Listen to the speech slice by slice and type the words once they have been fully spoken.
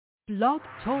Blog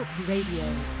Talk Radio.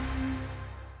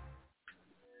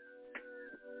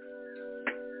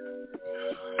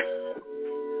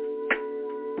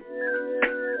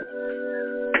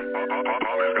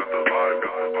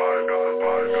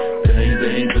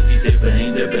 Bang, boogie, say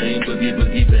bang, that bang, boogie,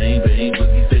 boogie, bang, bang,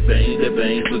 boogie, say bang, that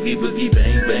bang, boogie, boogie,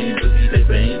 bang, bang, boogie, say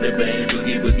bang, that bang,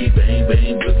 boogie, boogie, bang,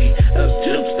 bang, boogie, up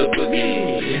jumps the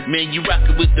boogie. Man, you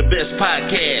rockin' with the best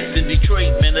podcast in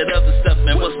Detroit, man, that other stuff,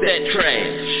 man, what's that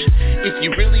trash? If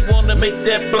you really wanna make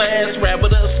that blast, ride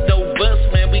with us, no bus,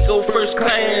 man, we go first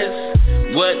class.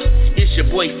 What? It's your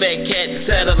boy Fat Cat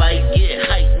Satellite, get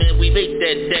hype, man, we make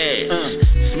that dash.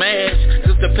 Smash,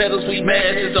 cause the pedals we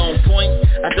mash is on point.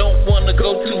 I don't wanna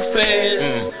go too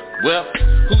fast. Well,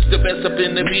 who's the best up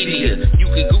in the media? You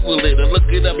can Google it or look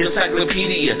it up,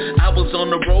 encyclopedia. I was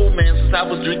on the road, man, since I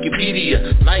was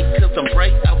Drinkopedia. Like, cause I'm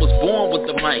bright, I was born with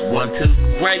the mic.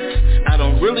 1, 2, right? I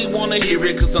don't really wanna hear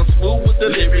it, cause I'm smooth with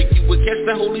the lyric. You would catch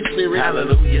the Holy Spirit.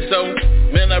 Hallelujah. So,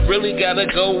 man, I really gotta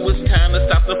go. It's time to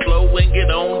stop the flow and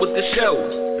get on with the show.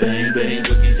 Bang, bang,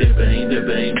 boogie, say bang, da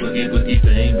bang, boogie, boogie,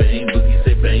 bang, bang, boogie,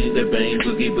 say bang, da bang,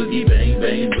 boogie, boogie, bang,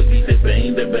 bang, boogie, say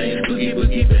bang, da bang, boogie,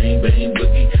 boogie, bang, bang,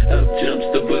 boogie, up jumps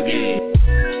the boogie.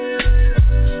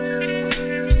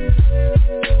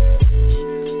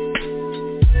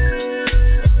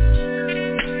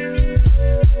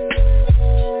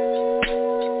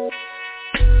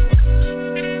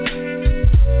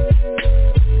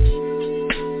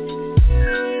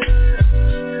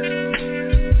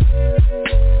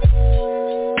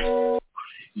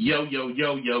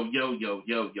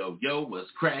 Yo, what's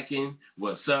cracking?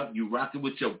 What's up? You rocking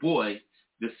with your boy,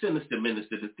 the sinister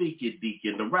minister, the thicket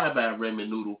deacon, the rabbi Raymond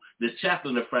Noodle, the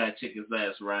chaplain of fried chicken's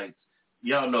last rites.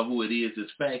 Y'all know who it is.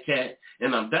 It's Fat Cat,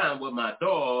 and I'm down with my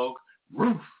dog,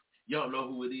 Roof. Y'all know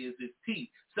who it is. It's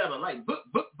T. Satellite, book,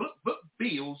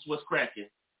 Bills. What's cracking?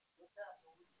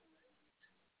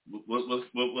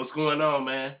 What's going on,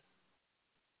 man?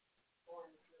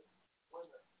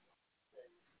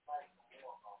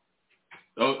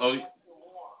 Oh.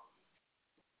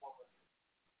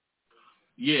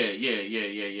 Yeah.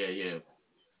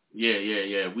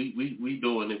 We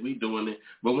doing it.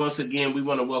 But once again, we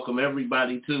want to welcome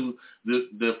everybody to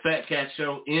the Fat Cat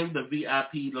Show in the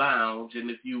VIP lounge. And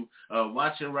if you are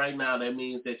watching right now, that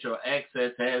means that your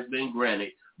access has been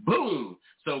granted. Boom!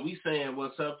 So we saying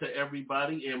what's up to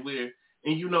everybody, and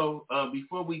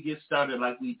before we get started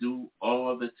like we do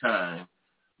all the time,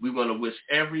 we want to wish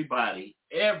everybody,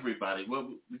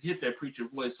 well, get that preacher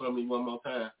voice for me one more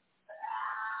time.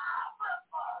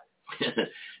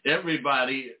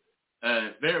 Everybody,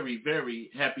 very, very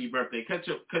happy birthday. Cut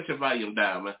your volume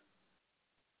down, man.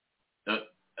 A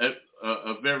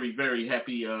very, very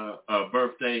happy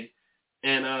birthday.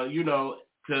 And,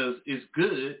 because it's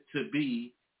good to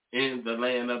be in the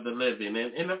land of the living.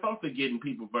 And if I'm forgetting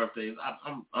people's birthdays,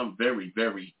 I'm very,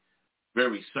 very,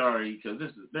 very sorry, because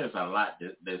there's a lot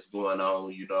that's going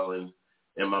on,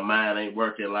 and my mind ain't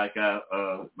working like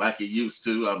it used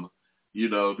to.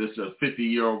 This is a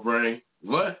 50-year-old brain.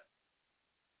 What?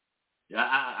 Yeah,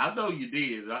 I know you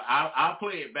did. I'll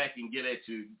play it back and get at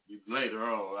you later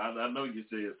on. I know you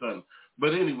said something.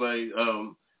 But anyway,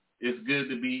 it's good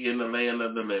to be in the land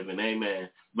of the living. Amen.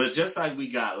 But just like we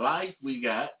got life,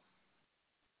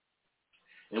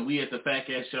 and we at the Fat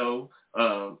Cat Show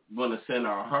want to send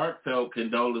our heartfelt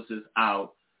condolences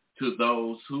out to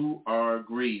those who are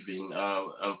grieving.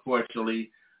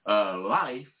 Unfortunately,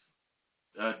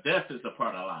 death is a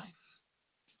part of life.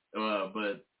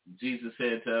 But Jesus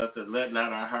said to us that let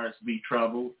not our hearts be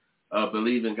troubled.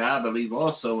 Believe in God, believe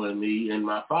also in me. In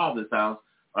my Father's house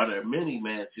are there many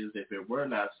mansions. If it were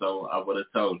not so, I would have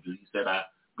told you. He said, I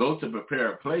go to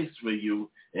prepare a place for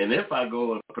you. And if I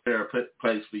go and prepare a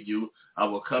place for you, I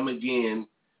will come again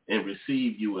and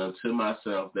receive you unto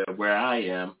myself, that where I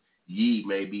am, ye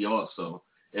may be also.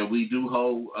 And we do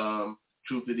hold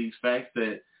true to these facts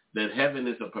that heaven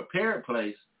is a prepared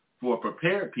place for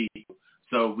prepared people.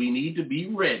 So we need to be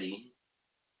ready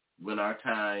when our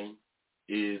time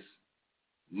is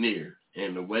near.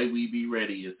 And the way we be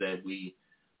ready is that we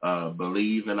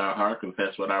believe in our heart,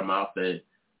 confess with our mouth that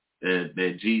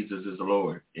Jesus is the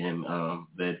Lord, and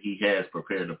that he has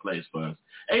prepared a place for us.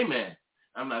 Amen.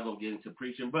 I'm not going to get into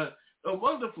preaching, but a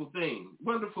wonderful thing,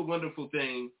 wonderful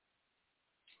thing.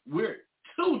 We're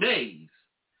 2 days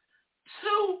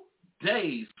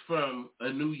from a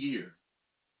new year.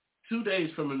 2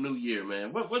 days from a new year,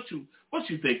 man. What you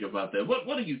think about that? What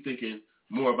are you thinking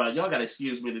more about? Y'all got to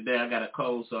excuse me today. I got a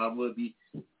cold, so I will be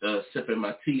sipping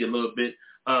my tea a little bit.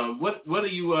 What are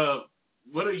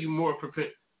you more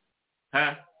prepared?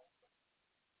 Huh?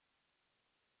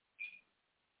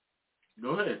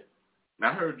 Go ahead.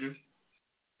 I heard you.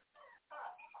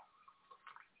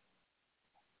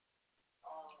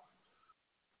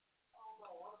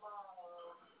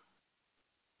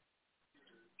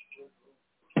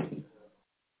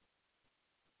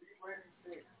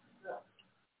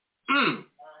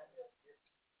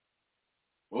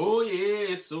 Oh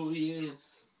yes, oh yes.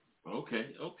 Okay.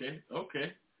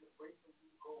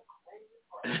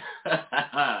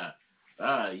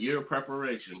 Year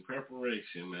preparation,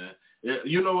 man.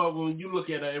 You know what? When you look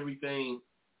at everything,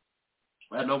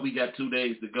 I know we got 2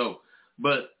 days to go,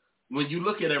 but when you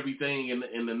look at everything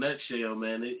in the nutshell,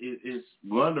 man, it's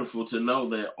wonderful to know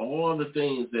that all the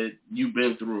things that you've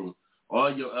been through,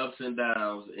 all your ups and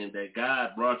downs, and that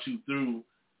God brought you through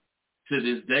to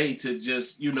this day to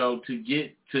just, to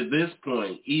get to this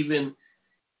point. Even,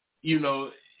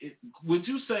 would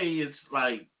you say it's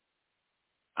like,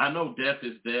 I know death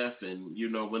is death, and,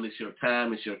 when it's your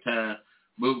time, it's your time.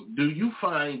 But do you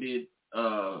find it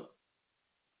a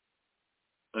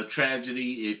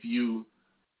tragedy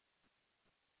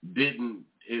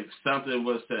if something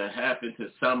was to happen to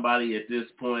somebody at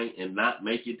this point and not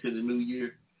make it to the new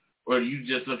year? Or do you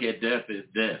just look at death as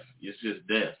death? It's just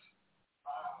death.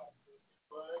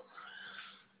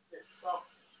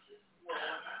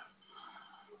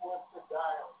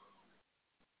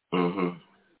 Mm-hmm.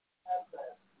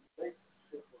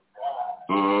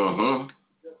 Mm-hmm.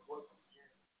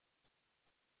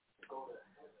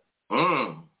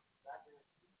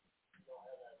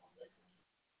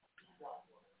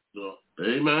 So,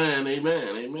 amen.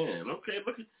 Okay,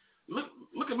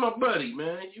 look at my buddy,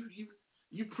 man.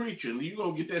 You preaching. You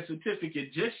gonna get that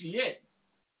certificate just yet?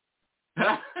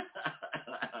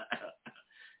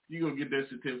 You gonna get that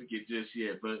certificate just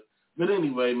yet? But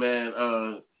anyway, man.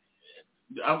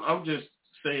 I'm just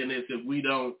saying this. If we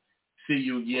don't see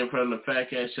you again from the Fat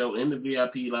Cat Show in the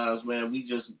VIP Lounge, man, we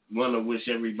just want to wish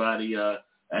everybody a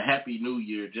happy New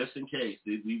Year, just in case.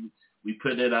 We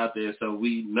put it out there so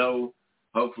we know,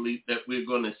 hopefully, that we're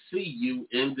going to see you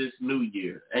in this new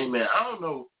year. Amen. I don't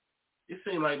know. It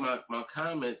seems like my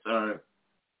comments are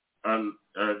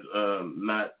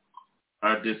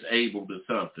disabled or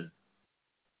something.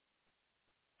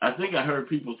 I think I heard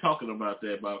people talking about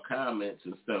that, about comments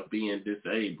and stuff being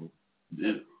disabled.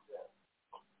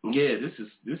 Yeah, this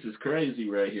is crazy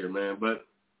right here, man. But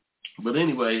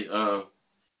anyway,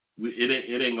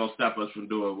 it ain't gonna stop us from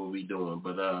doing what we doing.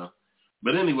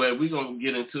 But anyway, we're gonna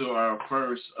get into our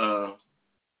first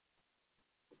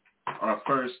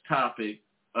topic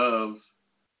of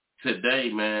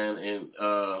today, man. And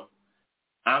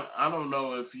I don't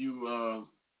know if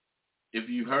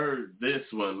you heard this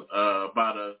one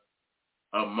about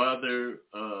a mother,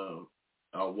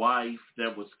 a wife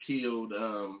that was killed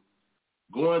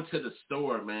going to the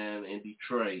store, man, in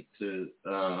Detroit to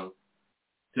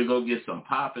go get some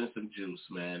pop and some juice,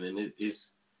 man. And it's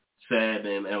sad,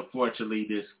 and unfortunately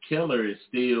this killer is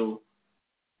still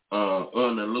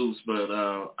on the loose. But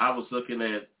I was looking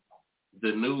at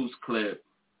the news clip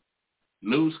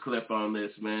on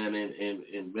this, man,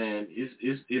 and man,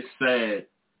 it's sad.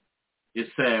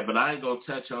 It's sad, but I ain't gonna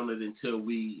touch on it until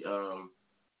we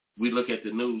look at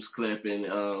the news clip,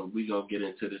 and we gonna get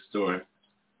into the story.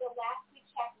 So last we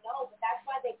checked, no, but that's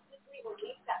why they quickly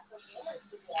released that surveillance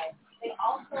today. They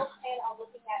also plan on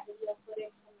looking at video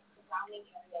footage from the surrounding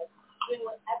areas, doing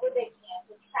whatever they can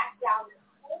to track down this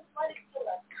cold-blooded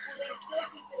killer who they still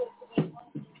consider to be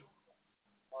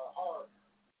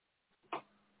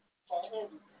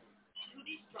Through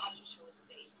these draws to show his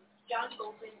face, John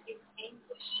Goldman is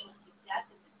anguished over the death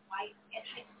of his wife and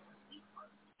high school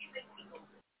sweetheart, Tracy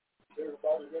Goldman.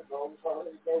 Everybody that knows how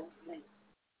he goes to me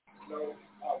knows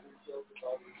how we joke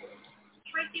about each other.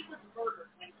 Tracy was murdered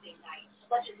Wednesday night,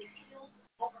 allegedly killed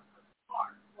over her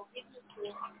car while leaving the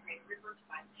store on Grand River to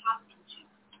buy pop and juice.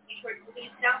 Detroit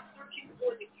police now searching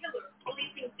for the killer,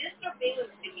 releasing this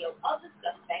surveillance video of the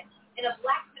suspect in a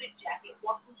black hooded jacket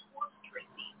walking towards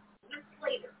Tracy. Minutes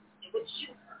later, they would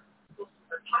shoot her, go through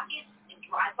her pocket, and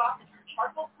drive off in her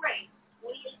charcoal gray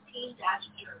 2018 Dodge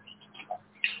Journey.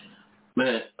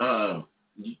 Man,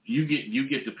 you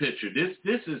get the picture. This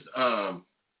is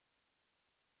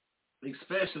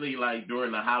especially like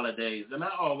during the holidays, and I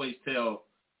always tell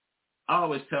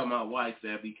my wife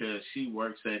that because she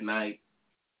works at night,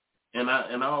 and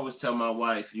I always tell my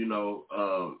wife,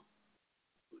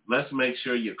 let's make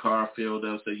sure your car filled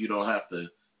up so you don't have to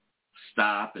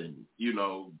stop and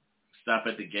stop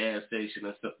at the gas station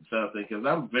or something. Because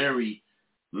I'm very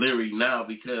leery now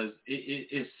because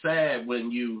it's sad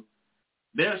when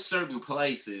there are certain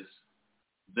places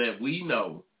that we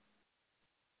know,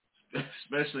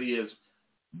 especially as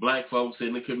black folks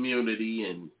in the community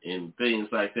and things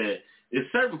like that,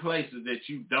 it's certain places that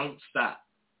you don't stop.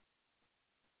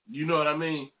 You know what I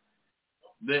mean?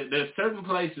 There's certain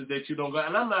places that you don't go,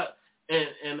 and I'm not,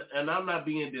 and I'm not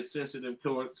being insensitive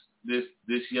towards this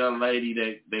young lady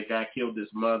that got killed, this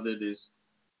mother,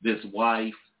 this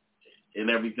wife, and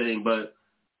everything. But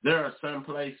there are some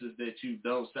places that you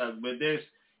don't stop. But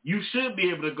you should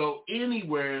be able to go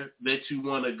anywhere that you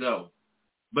want to go.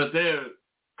 But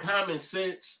common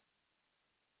sense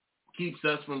keeps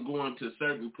us from going to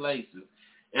certain places,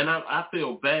 and I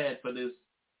feel bad for this,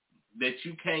 that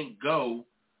you can't go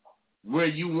where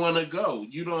you want to go.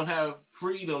 You don't have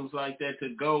freedoms like that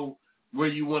to go where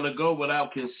you want to go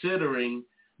without considering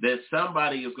that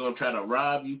somebody is going to try to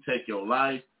rob you, take your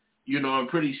life. You know, I'm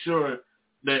pretty sure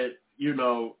that, you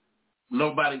know,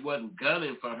 nobody wasn't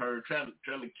gunning for her, trying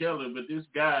to kill her, but this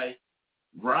guy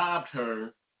robbed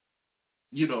her,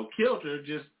 you know, killed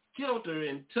her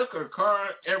and took her car,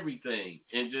 everything,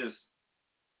 and just,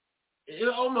 it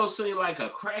almost seemed like a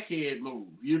crackhead move,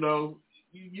 you know.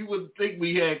 You would think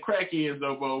we had crackheads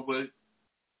no more, but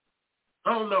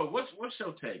I don't know. What's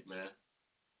your take, man?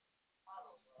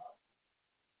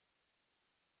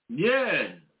 Yeah.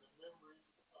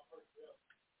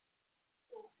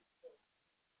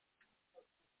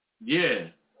 Yeah.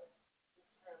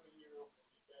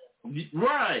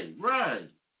 Right.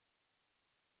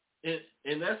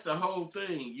 And that's the whole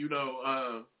thing, you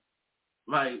know,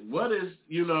 like, what is,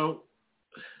 you know,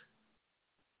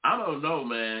 I don't know,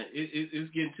 man.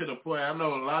 It's getting to the point. I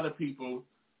know a lot of people,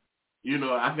 you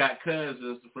know, I got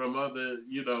cousins from other,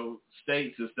 you know,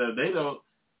 states and stuff. They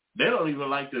don't even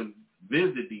like to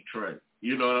visit Detroit.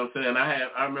 You know what I'm saying?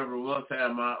 I remember one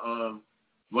time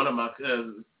one of my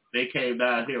cousins, they came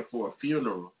down here for a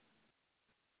funeral,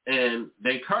 and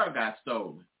their car got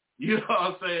stolen. You know what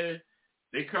I'm saying?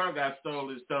 Their car got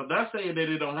stolen. So not saying that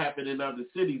it don't happen in other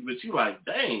cities, but you like,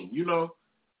 dang, you know,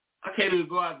 I can't even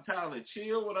go out of town and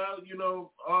chill without, you know,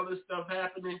 all this stuff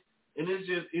happening. And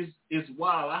it's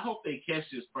wild. I hope they catch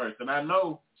this person. I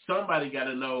know somebody got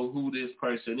to know who this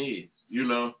person is, you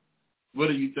know. What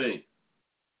do you think?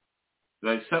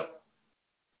 Like, so,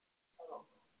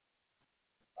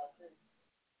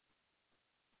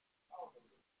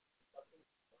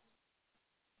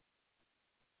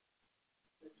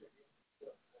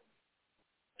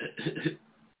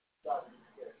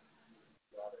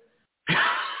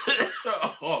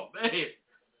 oh, man.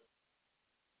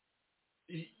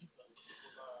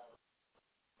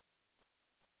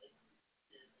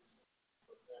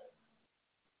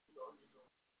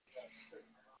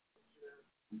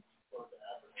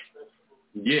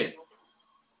 Yeah.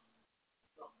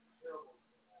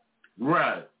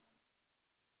 Right.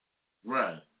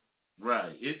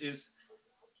 It's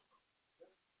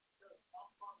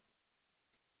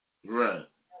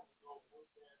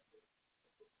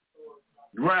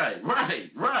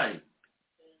right. Right.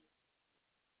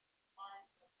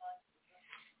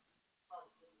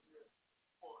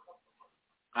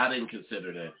 I didn't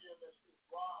consider that.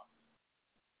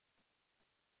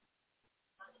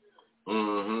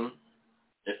 Mm-hmm.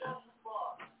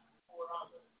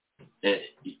 And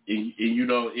you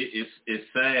know, it's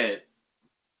sad.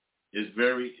 It's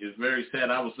very sad.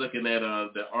 I was looking at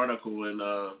the article in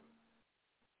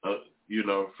you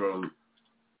know, from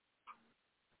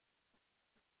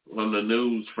on the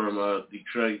news from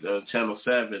Detroit Channel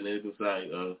 7. It was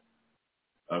like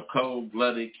a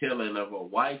cold-blooded killing of a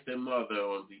wife and mother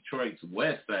on Detroit's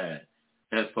west side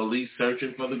has police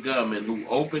searching for the gunman who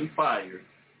opened fire.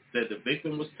 Said the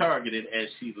victim was targeted as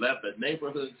she left a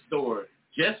neighborhood store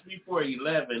just before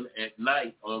 11 at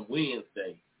night on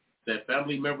Wednesday. That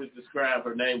family members described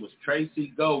her name was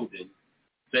Tracy Golden.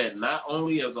 Said not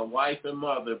only as a wife and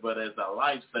mother, but as a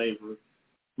lifesaver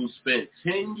who spent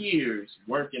 10 years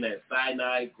working at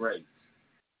Sinai Grace.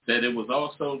 That it was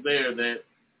also there that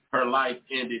her life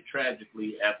ended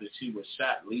tragically after she was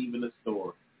shot leaving the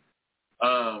store.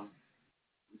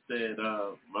 Said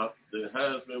the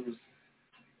husband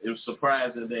it was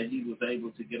surprising that he was able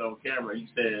to get on camera. He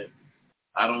said,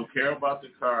 I don't care about the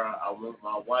car. I want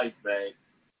my wife back,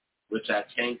 which I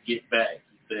can't get back.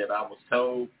 He said, I was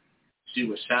told she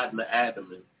was shot in the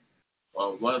abdomen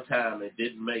one time and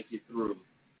didn't make it through.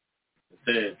 He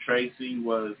said Tracy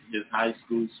was his high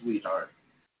school sweetheart.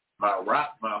 My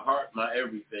rock, my heart, my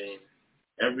everything.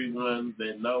 Everyone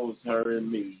that knows her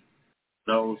and me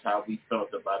knows how we felt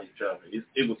about each other.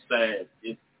 It was sad.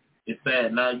 It's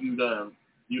sad. Now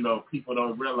you know, people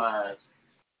don't realize,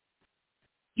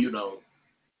 you know,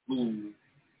 who,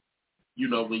 you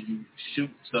know, when you shoot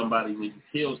somebody, when you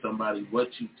kill somebody, what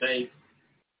you take,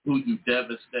 who you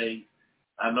devastate.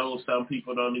 I know some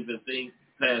people don't even think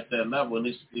past that level, and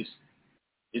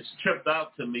it's tripped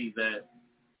out to me that,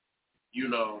 you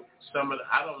know,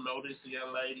 I don't know this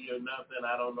young lady or nothing.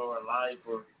 I don't know her life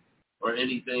or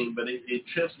anything, but it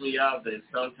trips me out that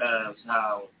sometimes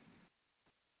how,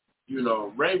 you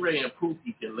know, Ray and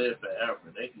Pookie can live forever.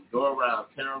 They can go around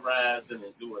terrorizing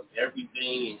and doing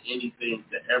everything and anything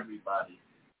to everybody.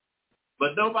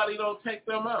 But nobody don't take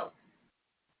them out.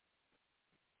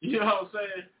 You know what I'm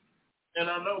saying? And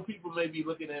I know people may be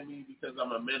looking at me because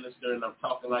I'm a minister and I'm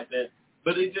talking like that,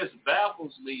 but it just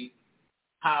baffles me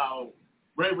how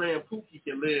Ray and Pookie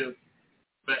can live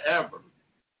forever.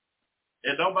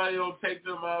 And nobody don't take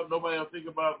them out, nobody don't think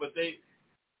about it,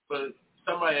 but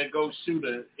somebody that go shoot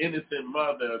an innocent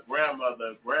mother, a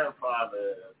grandmother, a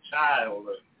grandfather, a child,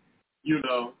 or, you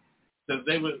know, because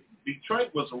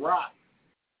Detroit was rocked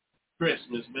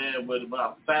Christmas, man, with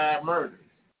about 5 murders.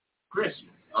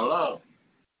 Christmas alone.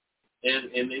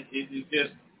 And it's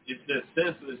just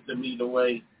senseless to me the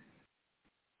way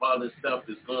all this stuff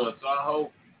is going.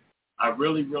 So I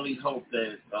really, really hope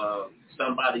that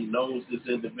somebody knows this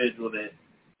individual that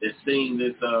is seeing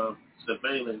this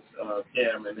surveillance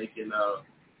cam and they can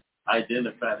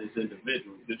identify this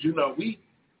individual. Because, you know, we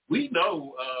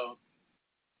know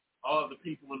all the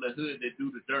people in the hood that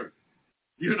do the dirt.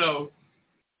 You know,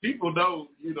 people know,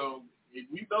 you know,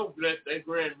 we know that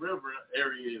Grand River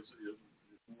area is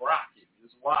rocking.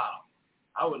 It's wild.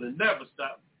 I would have never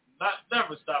stopped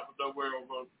nowhere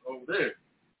over there.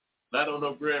 Not on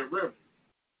no Grand River.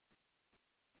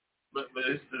 But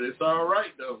it's all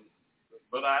right, though.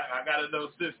 But I got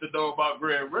enough sense to know about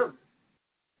Grand River.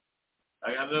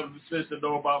 I got enough sense to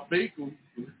know about Finkel.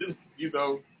 You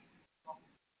know,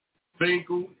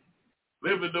 Finkel,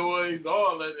 Livernois,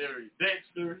 all that area.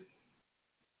 Dexter,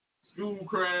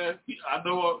 Schoolcraft. I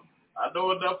know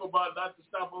enough about not to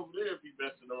stop over there if you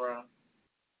messing around.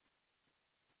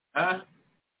 Huh?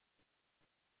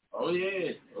 Oh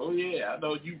yeah. I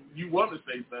know you want to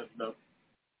say something though.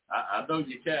 I know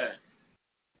you can.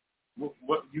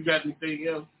 What you got anything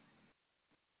else?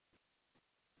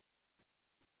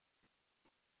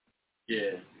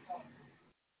 Yeah,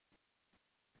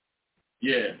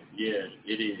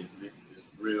 it is. It's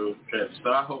real tragic.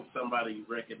 So I hope somebody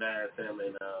recognizes him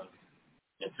and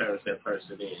turns that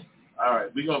person in. All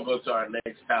right, we're gonna go to our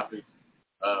next topic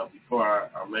before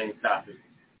our main topic.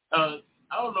 I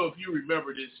don't know if you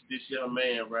remember this young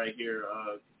man right here,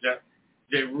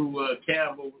 Jayru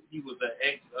Cambell. He was an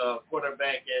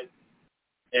ex-quarterback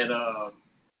at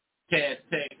Cass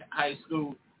Tech High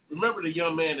School. Remember the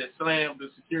young man that slammed the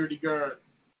security guard,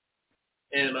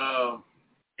 and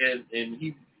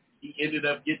he ended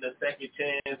up getting a second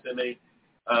chance, and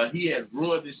he had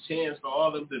ruined his chance for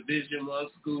all of Division I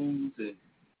schools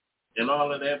and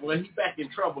all of that. Well, he's back in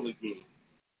trouble again.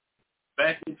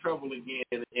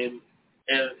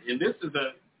 And this is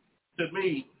to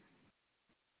me,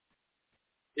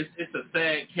 it's a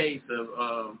sad case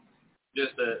of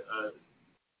just a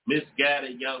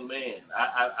misguided young man.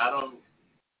 I don't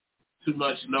too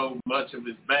much know much of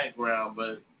his background,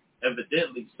 but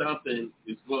evidently something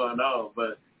is going on.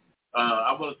 But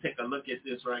I want to take a look at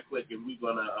this right quick, and we're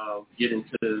going to get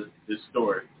into this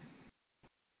story.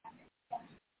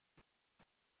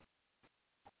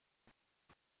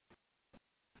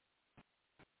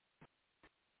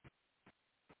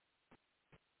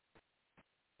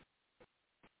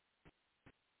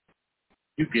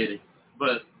 You get it.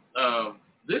 But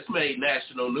this made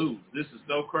national news. This is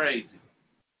so crazy.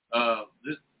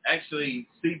 This actually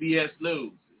CBS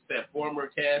News. It said former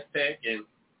Cass Tech and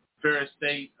Ferris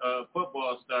State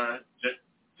football star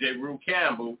Jayru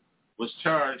Cambell was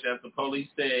charged after police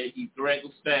said he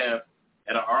threatened staff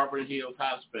at an Auburn Hills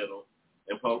hospital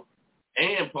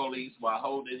and police while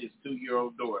holding his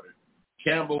 2-year-old daughter.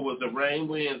 Campbell was arraigned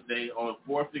Wednesday on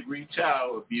 4th-degree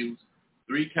child abuse,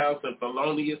 3 counts of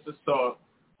felonious assault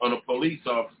on a police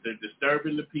officer,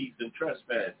 disturbing the peace, and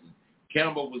trespassing.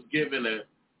 Campbell was given a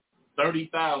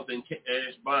 $30,000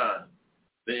 cash bond.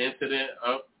 The incident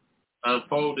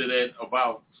unfolded at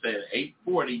about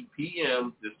 8:40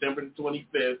 p.m. December the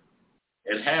 25th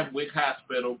at Havewick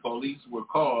Hospital. Police were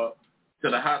called to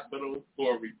the hospital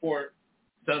for a report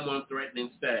someone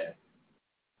threatening staff.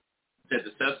 Said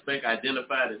the suspect,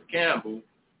 identified as Campbell,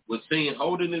 was seen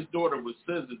holding his daughter with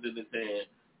scissors in his hand.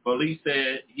 Police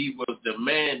said he was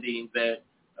demanding that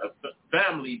a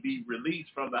family be released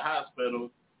from the hospital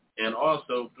and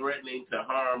also threatening to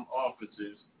harm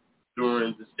officers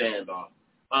during the standoff.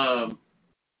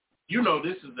 You know,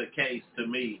 this is a case, to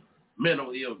me,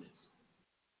 mental illness.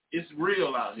 It's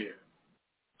real out here.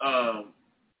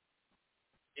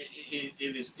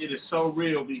 It is so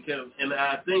real because, and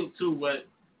I think, too, what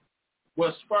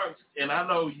what sparks, and I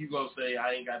know you gonna say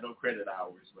I ain't got no credit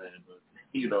hours, man, but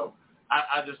you know,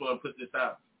 I just want to put this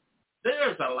out.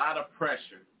 There's a lot of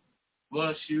pressure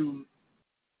once you're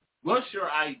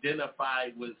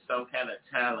identified with some kind of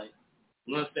talent.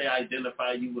 Once they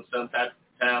identify you with some type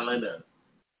of talent,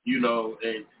 you know,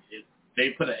 and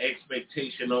they put an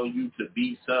expectation on you to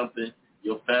be something,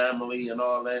 your family and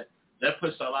all that. That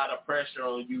puts a lot of pressure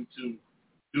on you to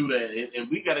do that, and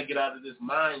we got to get out of this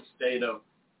mind state of.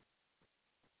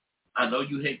 I know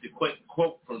you hate the quick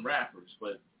quote from rappers,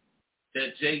 but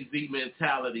that Jay-Z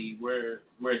mentality where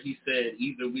he said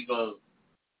either we gonna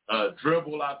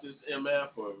dribble out this MF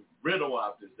or riddle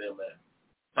out this MF,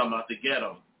 talking about the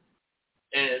ghetto,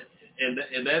 and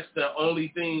that's the only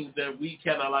thing that we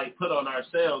kind of like put on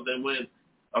ourselves. And when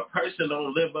a person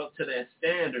don't live up to that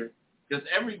standard, because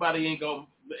everybody ain't gonna,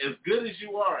 as good as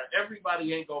you are,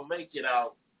 everybody ain't gonna make it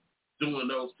out doing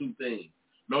those two things,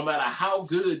 no matter how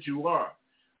good you are.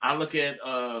 I look at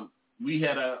we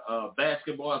had a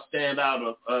basketball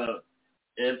standout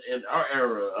in our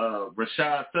era,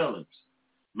 Rashad Phillips.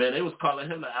 Man, they was calling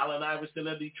him the Allen Iverson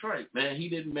of Detroit. Man, he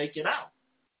didn't make it out.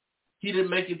 He didn't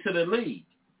make it to the league.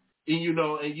 And you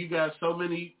know, and you got so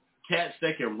many cats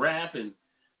that can rap and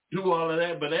do all of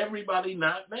that, but everybody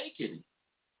not making it.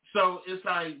 So it's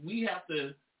like we have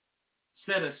to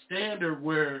set a standard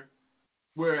where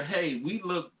hey, we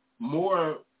look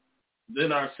more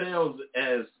than ourselves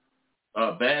as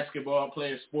basketball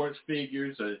players, sports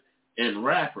figures, and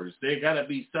rappers. There got to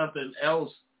be something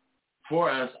else for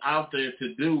us out there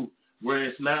to do where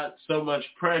it's not so much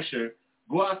pressure.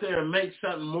 Go out there and make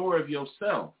something more of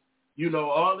yourself. You know,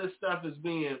 all this stuff is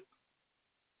being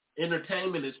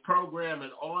entertainment, is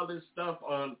programming all this stuff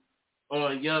on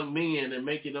young men and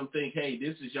making them think, hey,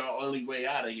 this is your only way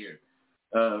out of here.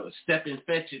 Step and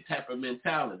fetch it type of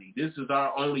mentality. This is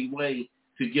our only way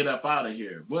to get up out of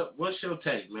here. What's your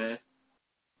take, man?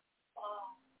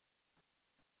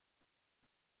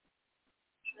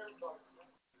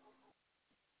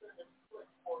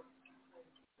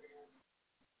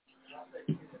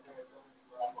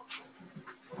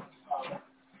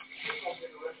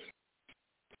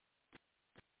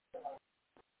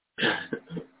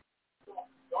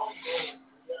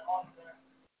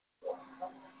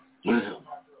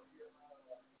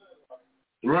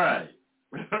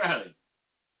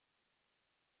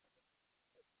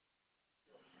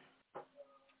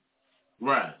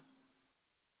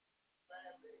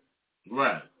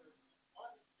 Right.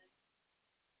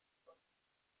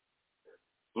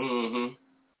 Mm-hmm.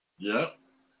 Yep.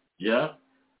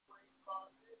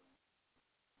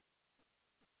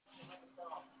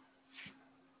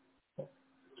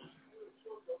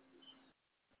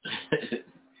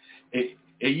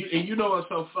 and you know what's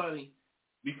so funny?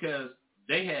 Because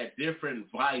they had different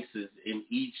vices in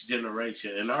each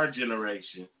generation. In our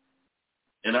generation,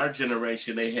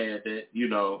 they had that, you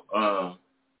know,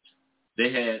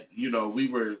 they had, you know,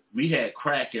 we had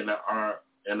crack in our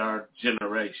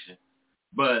generation.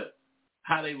 But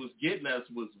how they was getting us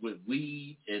was with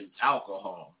weed and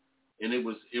alcohol. And it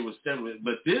was similar.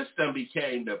 But this then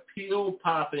became the pill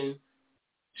popping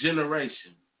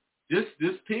generation.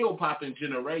 This pill popping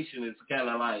generation is kind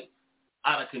of like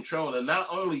out of control. And not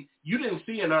only, you didn't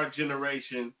see in our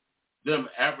generation them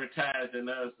advertising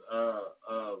us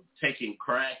taking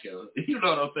crack, or, you know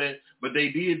what I'm saying? But they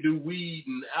did do weed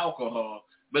and alcohol.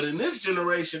 But in this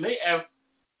generation, they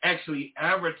actually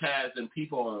advertising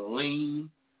people on lean.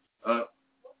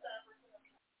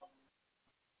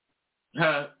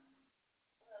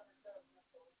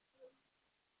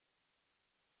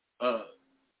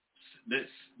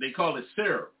 They call it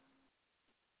syrup.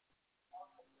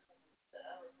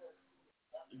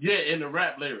 Yeah, in the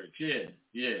rap lyrics. Yeah.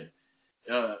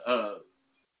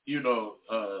 You know,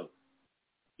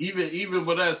 even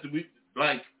with us, we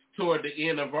like toward the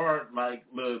end of our like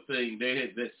little thing, they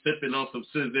had that sipping on some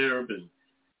syrup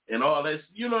and all that.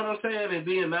 You know what I'm saying? And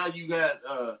then now you got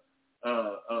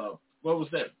what was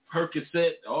that?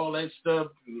 Percocet, all that stuff.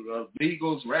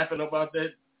 Beagles rapping about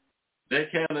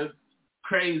that kind of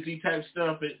crazy type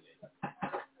stuff.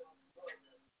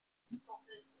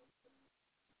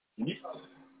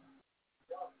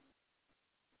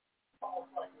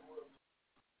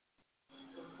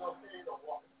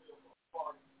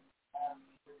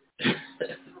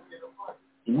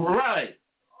 Right.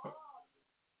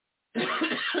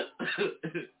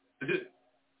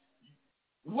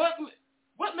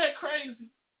 Wasn't that crazy?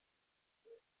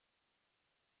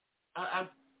 I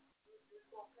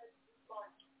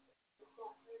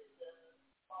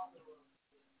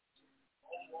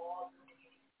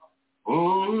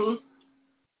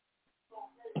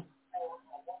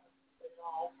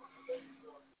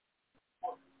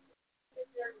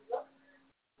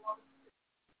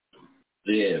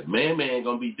Yeah, man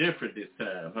gonna be different this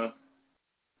time, huh?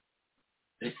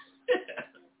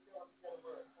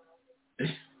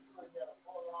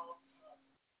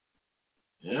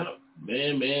 Yeah,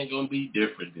 man gonna be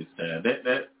different this time.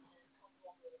 That.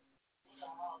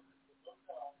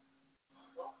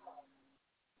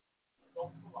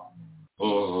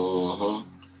 Uh-huh.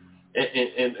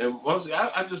 And once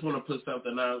I just want to put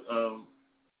something out.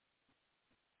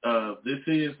 This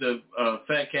is the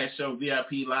Fat Cat Show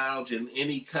VIP Lounge, and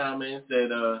any comments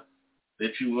that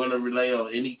you want to relay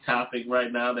on any topic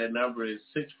right now, that number is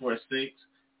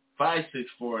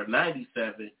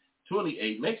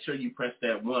 646-564-9728. Make sure you press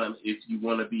that 1 if you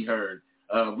want to be heard.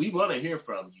 We want to hear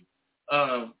from you.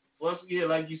 Once again,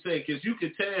 like you said, because you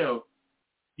could tell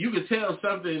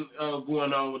something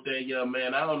going on with that young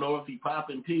man. I don't know if he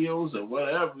popping pills or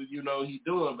whatever, he's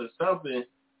doing, but something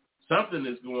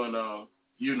is going on,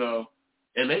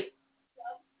 and they.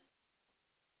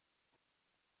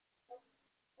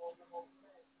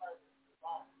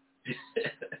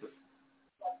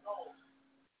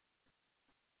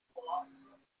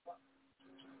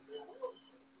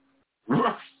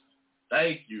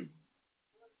 Thank you.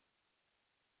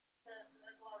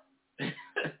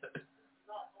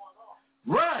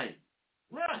 Right.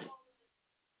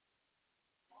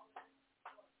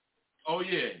 Oh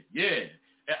yeah.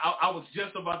 I was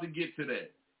just about to get to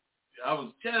that.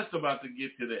 What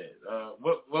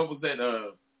was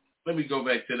that? Let me go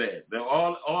back to that.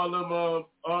 All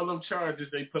them charges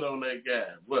they put on that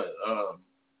guy. What?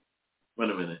 Wait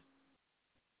a minute.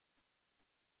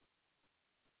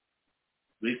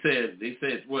 They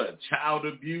said what? Child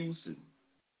abuse and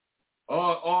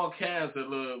all kinds of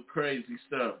little crazy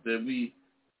stuff that we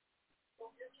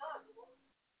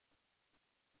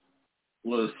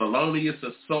was felonious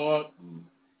assault, and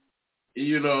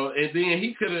then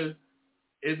he could have,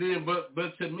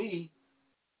 but to me,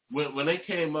 when they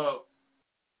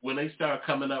started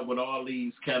coming up with all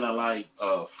these kind of like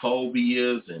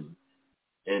phobias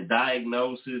and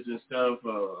diagnoses and stuff,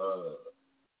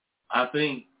 I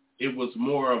think it was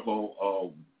more of a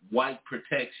white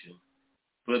protection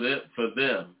for them.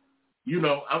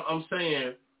 I'm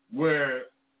saying where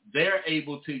they're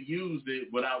able to use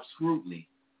it without scrutiny,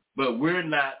 but we're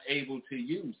not able to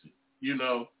use it.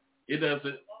 It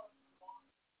doesn't.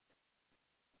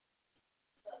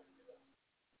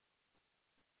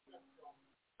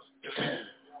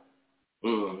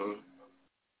 Uh-huh.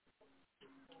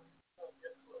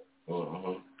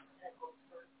 Uh-huh.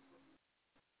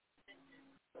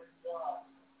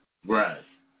 Right.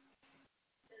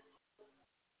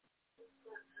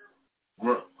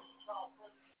 Right.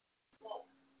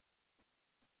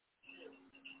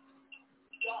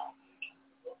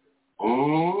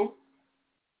 Oh,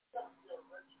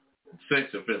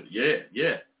 sex offender. Yeah.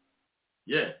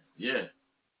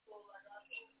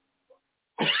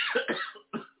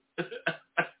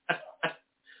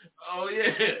 Oh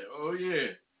yeah.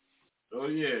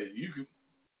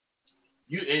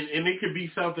 And it could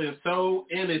be something so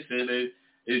innocent as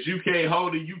you can't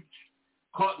hold it. You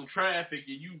caught in traffic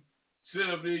and you sit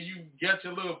up there. You get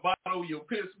your little bottle, your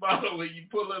piss bottle, and you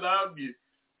pull it out. You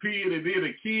pee it, and then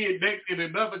a kid next in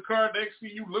another car next to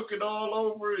you looking all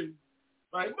over it.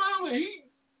 Like, mama,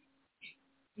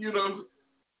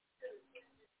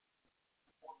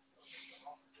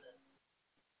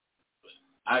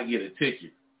 I get a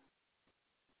ticket.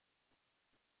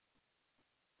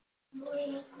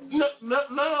 No.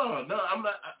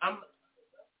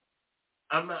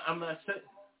 I'm not saying.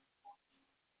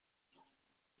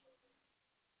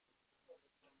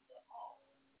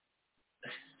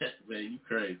 Man, you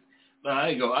crazy. No, I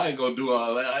ain't gonna do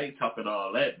all that. I ain't talking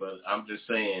all that, but I'm just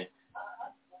saying.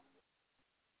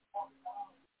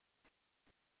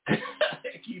 Heck,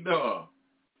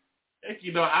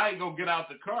 I ain't gonna get out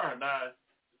the car now.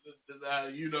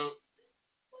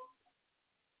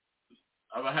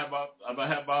 I'm gonna have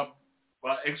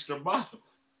my extra bottle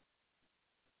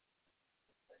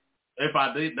if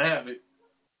I didn't have it.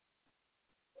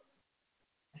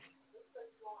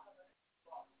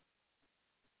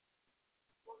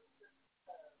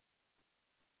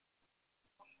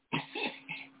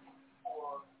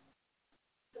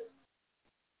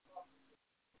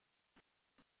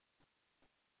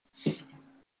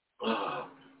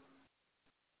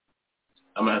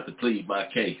 I'm gonna have to plead my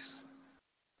case.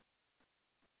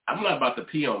 I'm not about to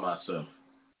pee on myself.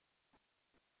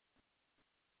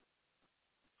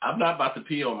 I'm not about to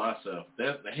pee on myself.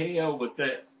 That's the hell with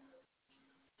that.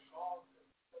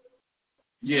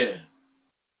 Yeah.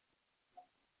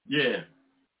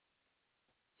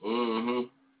 Mhm.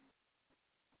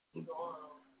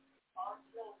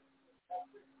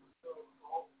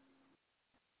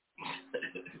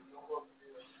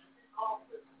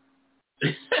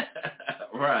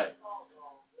 Right.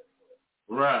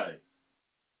 Right.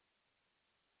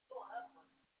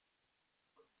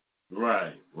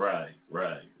 Right. Right.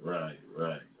 Right. Right.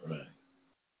 Right. Right.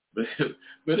 But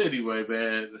but anyway,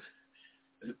 man,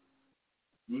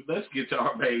 let's get to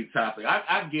our main topic.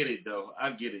 I get it though.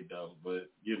 I get it though. But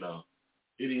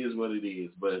it is what it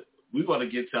is. But we want to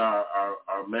get to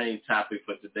our main topic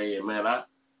for today. And man, I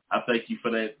thank you for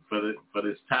that for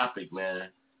this topic, man.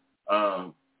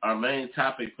 Our main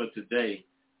topic for today: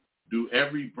 do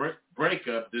every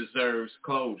breakup deserves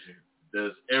closure?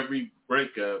 Does every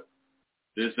breakup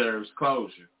deserves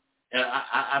closure? And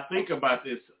I think about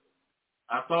this.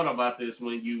 I thought about this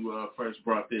when you first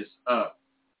brought this up.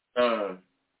 I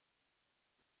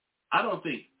don't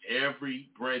think every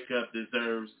breakup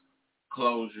deserves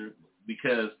closure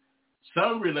because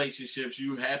some relationships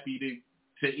you're happy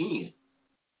to end.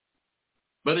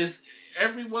 But it's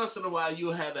every once in a while you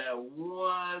have that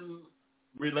one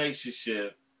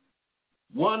relationship,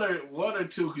 one or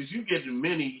two, because you get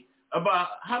many. About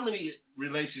how many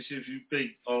relationships you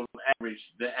think on average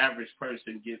the average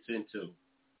person gets into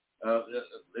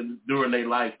during their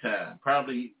lifetime?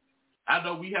 Probably. I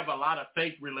know we have a lot of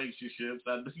fake relationships,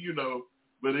 but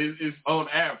it's on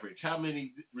average. How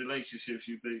many relationships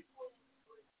you think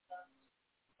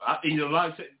in your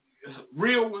life?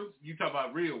 Real ones? You talk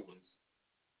about real ones.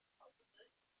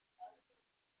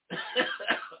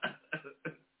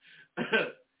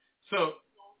 So,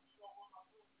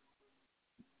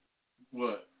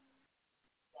 what?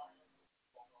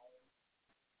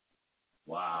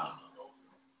 Wow.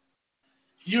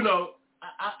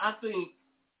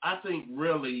 I think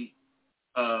really,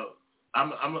 I'm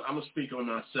gonna speak on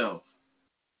myself.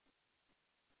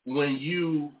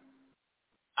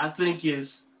 I think is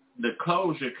the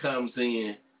closure comes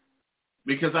in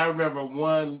because I remember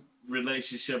one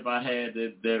relationship I had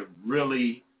that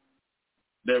really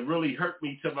hurt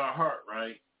me to my heart,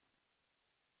 right?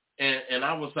 And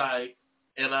I was like,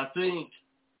 and I think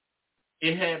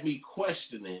it had me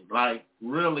questioning, like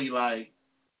really, like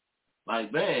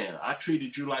man, I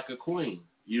treated you like a queen,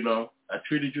 I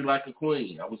treated you like a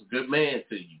queen. I was a good man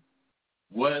to you.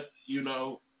 What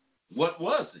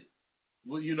was it?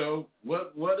 Well,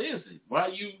 what is it? Why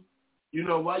you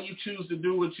choose to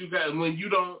do what you got? And when you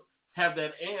don't have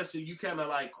that answer, you kind of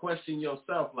like question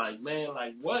yourself, like, man,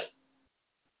 like what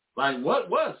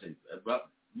was it? About,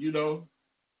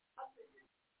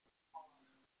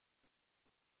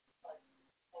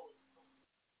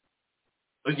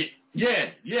 yeah,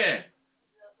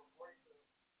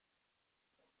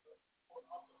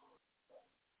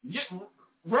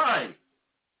 right,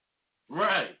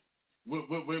 right.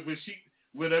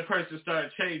 When that person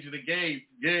started changing the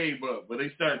game up, when they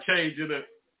start changing it,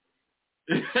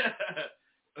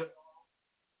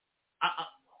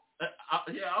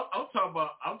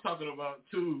 I'm talking about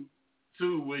too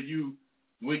when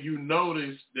you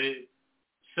notice that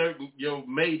certain your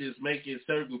mate is making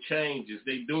certain changes,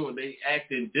 they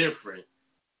acting different.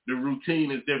 The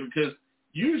routine is different because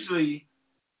usually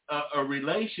a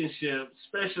relationship,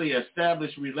 especially an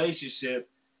established relationship,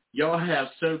 y'all have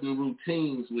certain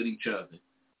routines with each other.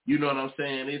 You know what I'm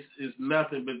saying? It's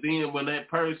nothing. But then when that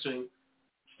person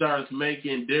starts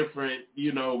making different,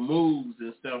 moves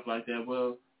and stuff like that,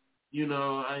 well,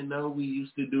 I know we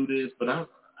used to do this, but I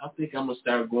think I'm gonna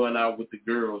start going out with the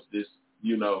girls this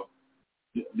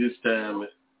time,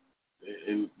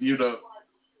 and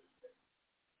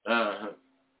uh,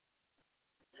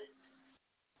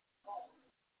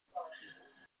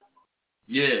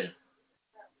 yeah.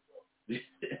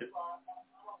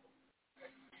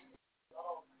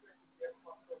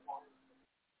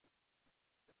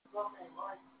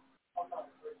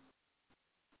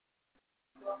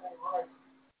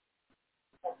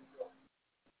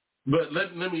 But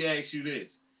let me ask you this: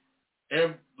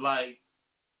 like,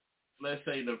 let's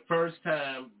say the first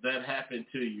time that happened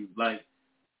to you, like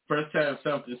first time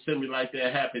something similar like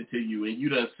that happened to you, and you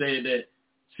done said that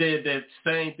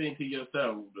same thing to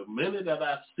yourself. The minute that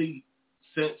I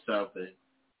sense something,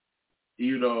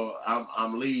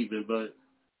 I'm leaving. But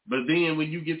then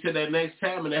when you get to that next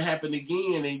time and it happened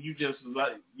again, and you just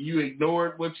like you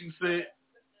ignored what you said,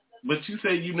 but you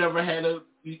said you never had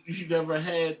you never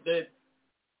had that.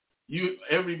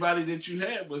 Everybody that you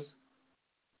had was.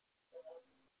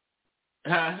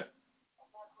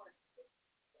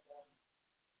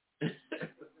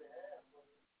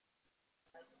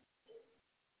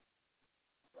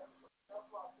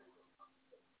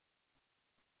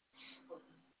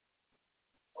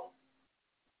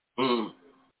 mm.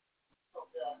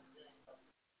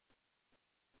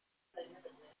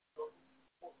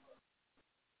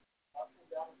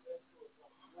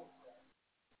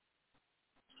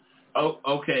 Oh,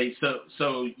 okay.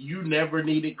 So you never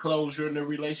needed closure in a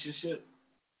relationship?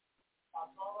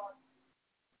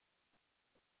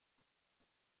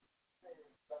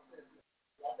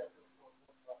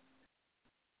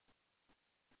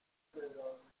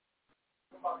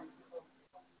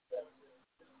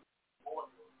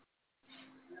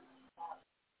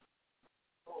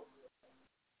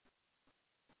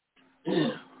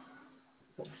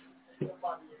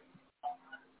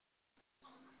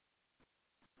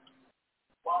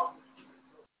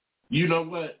 You know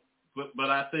what? But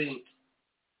I think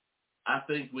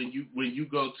when you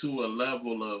go to a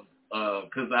level of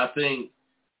because I think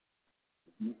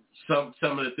some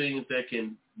of the things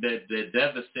that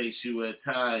devastates you at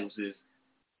times is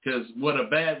because what a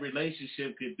bad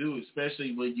relationship could do,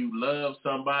 especially when you love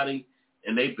somebody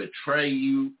and they betray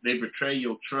you, they betray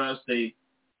your trust, and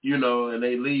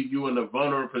they leave you in a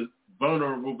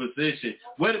vulnerable position.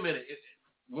 Wait a minute.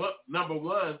 Number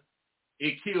one,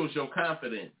 it kills your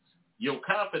confidence. Your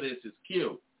confidence is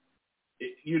killed.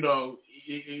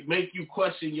 It make you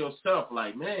question yourself.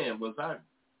 Like, man, was I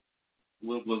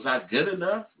good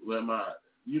enough? Am I?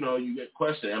 You get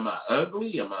questioned. Am I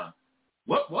ugly?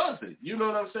 What was it? You know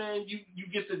what I'm saying?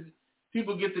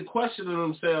 People get to questioning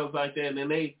themselves like that, and then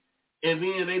they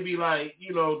be like,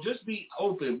 just be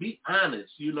open, be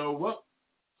honest. What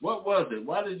was it?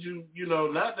 Why did you?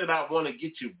 Not that I want to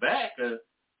get you back or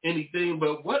anything,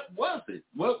 but what was it?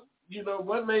 What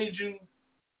made you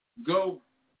go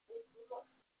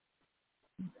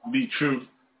be true?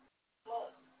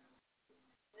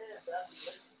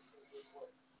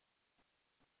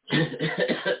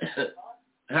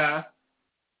 Huh?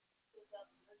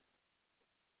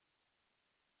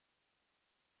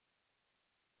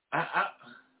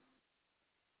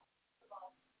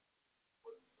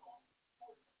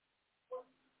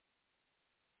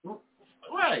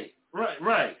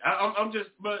 Right. I'm just,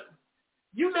 but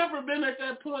you never been at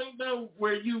that point though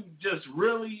where you just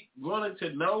really wanted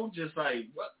to know, just like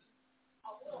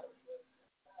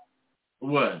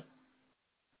what?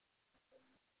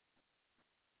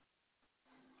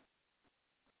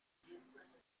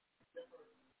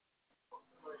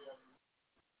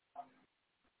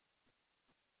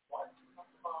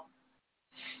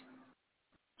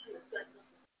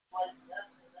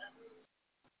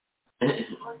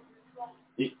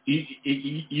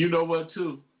 You know what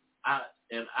too? I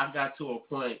got to a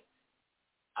point.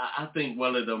 I think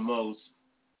one of the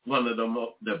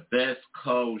best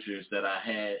closures that I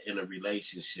had in a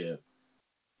relationship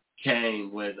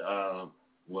came when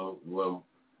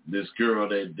this girl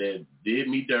that did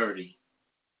me dirty.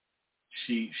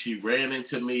 She ran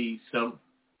into me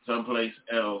somewhere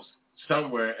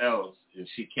else, and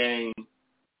she came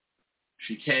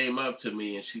up to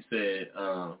me and she said,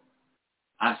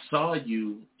 I saw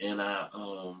you and I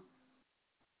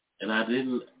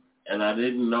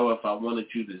didn't know if I wanted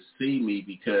you to see me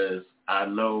because I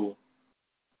know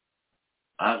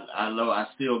I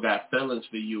still got feelings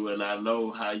for you and I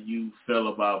know how you feel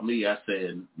about me. I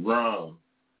said, wrong.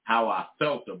 How I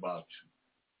felt about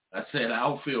you. I said, I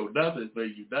don't feel nothing for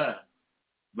you now.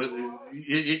 But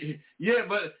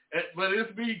but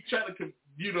it's me trying to,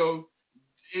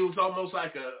 it was almost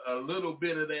like a little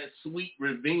bit of that sweet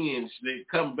revenge that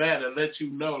come back and let you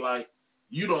know, like,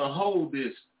 you don't hold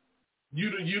this.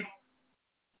 You.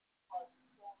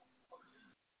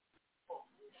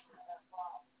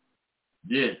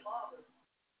 Yeah.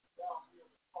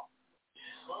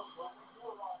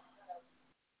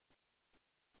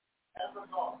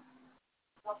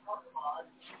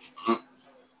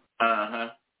 Uh-huh.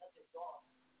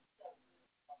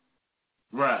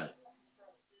 Right.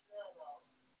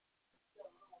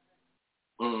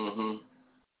 Mm-hmm.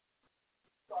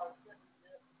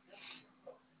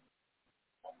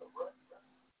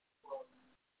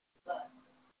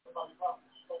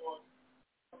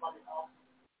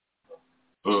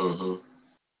 Mm-hmm.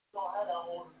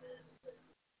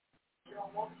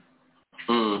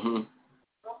 Mm-hmm.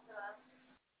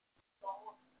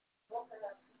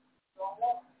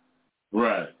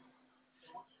 Right.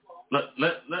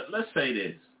 Let's say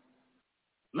this.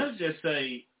 Let's just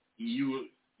say you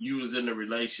was in a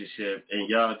relationship and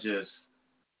y'all just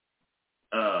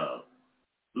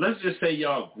let's just say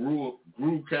y'all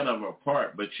grew kind of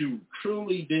apart, but you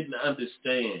truly didn't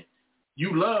understand.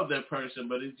 You love that person,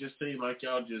 but it just seemed like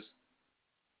y'all just,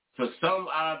 for some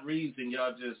odd reason,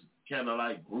 y'all just kind of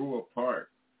like grew apart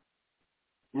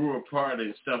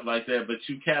and stuff like that. But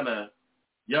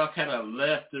y'all kind of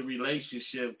left the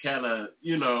relationship, kind of,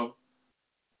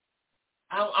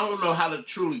 I don't know how to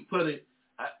truly put it.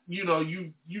 You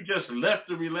just left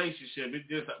the relationship, it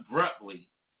just abruptly,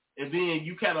 and then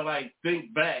you kind of like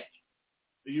think back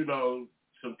you know,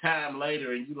 some time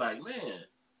later, and you like, man,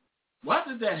 why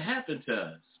did that happen to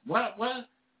us? Why?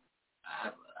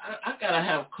 I gotta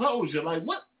have closure. Like,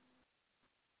 what?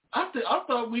 I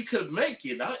thought we could make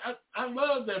it. I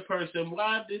love that person.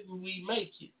 Why didn't we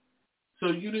make it? So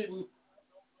you didn't.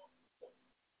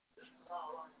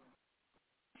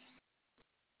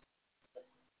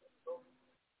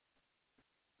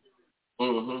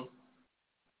 Mhm.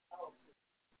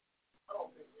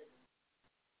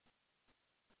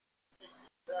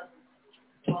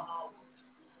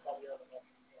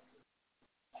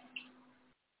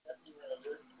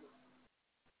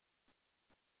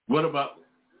 What about?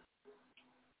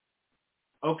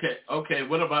 Okay.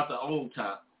 What about the old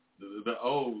top? The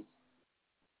old.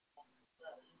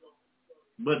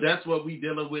 But that's what we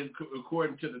dealing with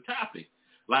according to the topic.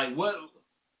 Like what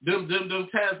them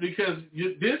times, because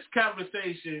this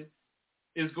conversation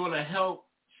is going to help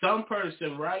some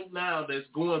person right now that's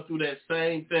going through that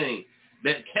same thing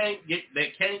that can't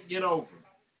get over.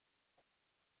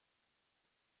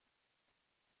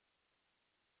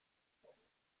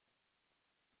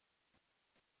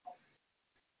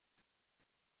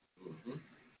 Mm-hmm.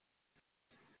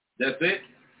 That's it.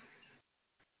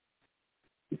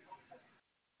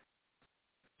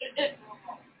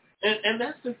 And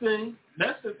that's the thing.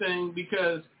 That's the thing,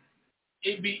 because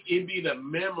it be the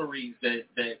memories that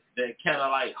kind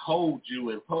of like hold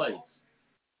you in place.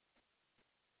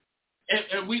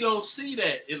 And we don't see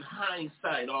that in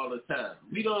hindsight all the time.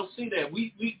 We don't see that.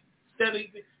 We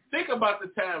steady think about the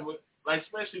time when, like,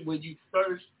 especially when you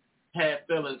first had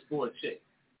feelings for a chick.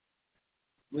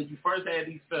 When you first had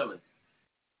these feelings,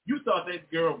 you thought that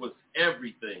girl was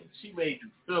everything. She made you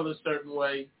feel a certain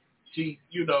way. She,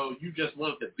 you just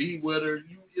wanted to be with her.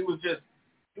 It was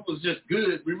just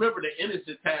good. Remember the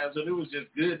innocent times when it was just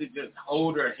good to just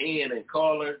hold her hand and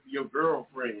call her your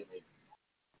girlfriend.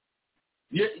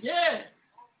 Yeah.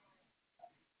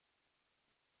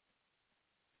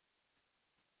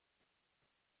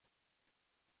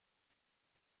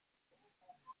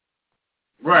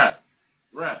 Right.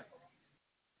 Right.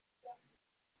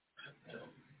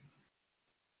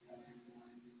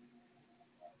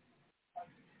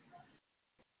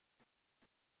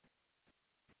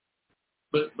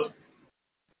 But but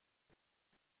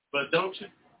but don't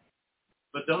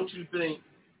you think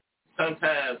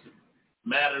sometimes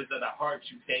matters of the heart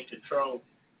you can't control?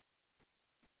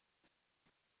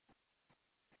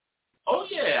 Oh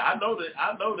yeah, I know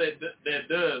that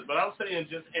does. But I'm saying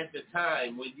just at the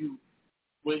time when you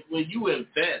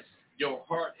invest your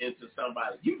heart into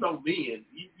somebody, men,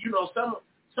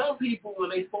 some people when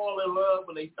they fall in love,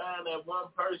 when they find that one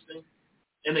person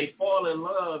and they fall in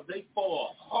love, they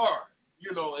fall hard,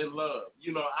 in love.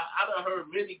 I done heard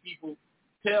many people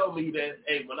tell me that,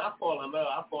 hey, when I fall in love,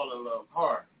 I fall in love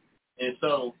hard. And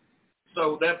so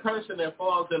that person that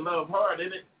falls in love hard,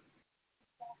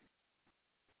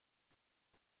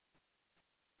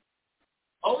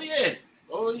 oh yeah,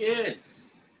 oh yeah.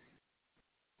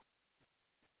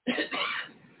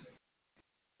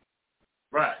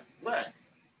 Right, right.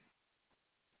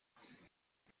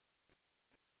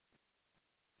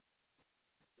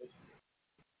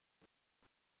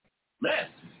 Man.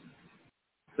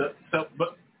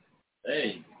 But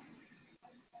hey,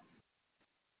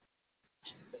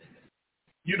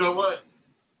 you know what?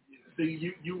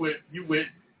 See, you went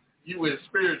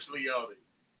spiritually on it.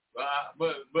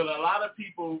 But a lot of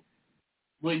people,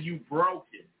 when you broke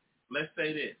it, let's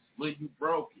say this, when you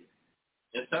broke it,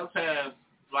 and sometimes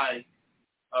like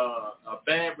a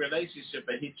bad relationship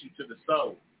that hit you to the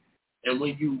soul, and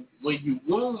when you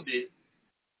wound it,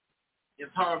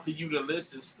 it's hard for you to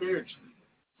listen spiritually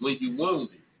when you wound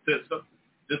it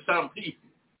to some people.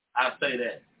 I say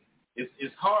that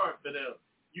it's hard for them,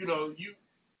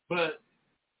 but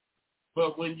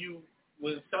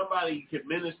when somebody can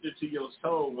minister to your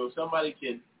soul, when somebody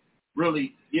can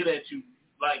really get at you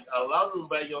like alone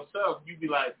by yourself, you be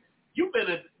like, you've been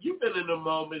in the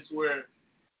moments where,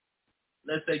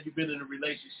 let's say you've been in a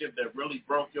relationship that really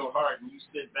broke your heart, and you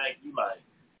sit back, you like,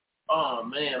 oh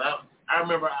man, I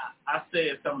remember I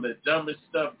said some of the dumbest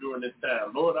stuff during this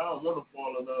time. Lord, I don't want to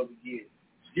fall in love again.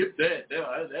 Skip that.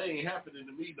 That ain't happening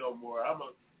to me no more. I'm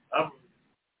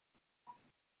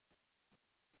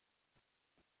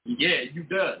yeah, you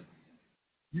done.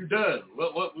 You done.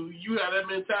 What you have that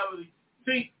mentality?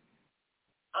 See,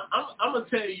 I'm gonna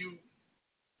tell you.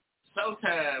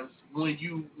 Sometimes when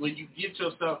you get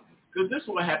yourself, because this is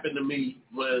what happened to me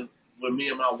when me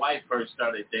and my wife first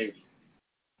started dating,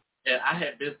 and I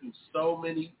had been through so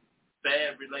many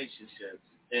bad relationships,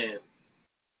 and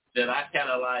that I kind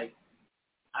of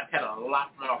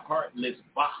locked my heart in this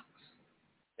box,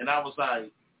 and I was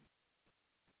like,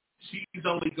 she's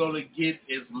only going to get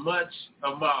as much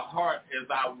of my heart as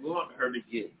I want her to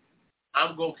get.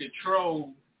 I'm going to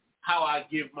control how I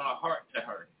give my heart to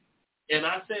her. And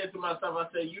I said to myself, I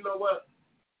said, you know what?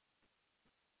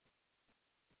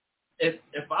 If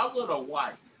I want a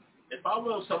wife, if I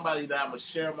want somebody that I'm going to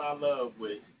share my love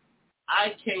with,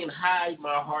 I can't hide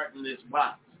my heart in this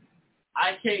box.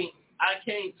 I can't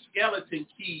skeleton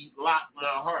key lock my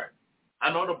heart.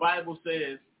 I know the Bible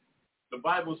says,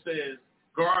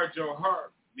 guard your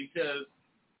heart because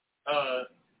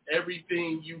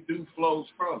everything you do flows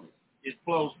from it. It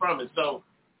flows from it. So,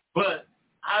 but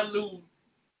I knew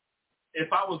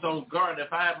if I was on guard,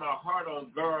 if I had my heart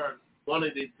on guard,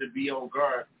 wanted it to be on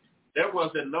guard, there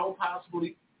wasn't no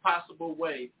possible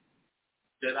way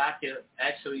that I can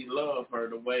actually love her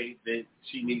the way that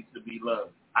she needs to be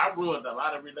loved. I ruined a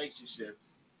lot of relationships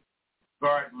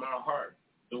guarding my heart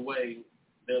the way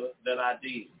that I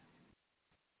did,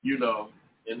 you know.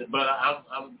 But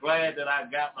I'm glad that I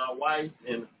got my wife,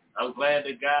 and I'm glad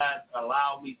that God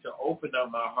allowed me to open up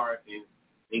my heart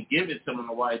and give it to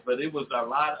my wife. But it was a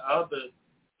lot of other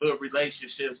good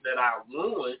relationships that I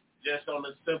ruined just on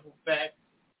the simple fact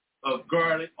of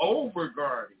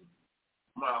over-guarding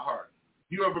my heart.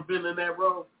 You ever been in that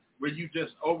road where you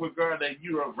just overguard that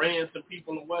you have ran some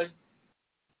people away?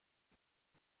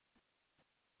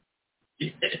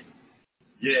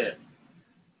 Yeah.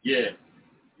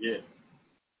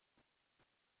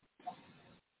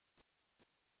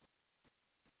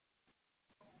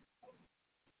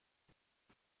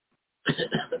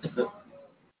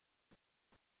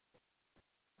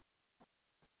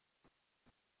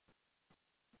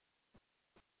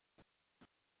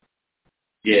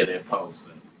 Yeah, they're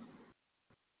posting.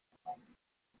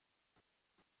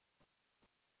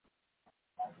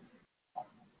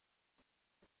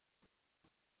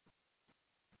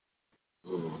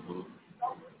 Mm-hmm.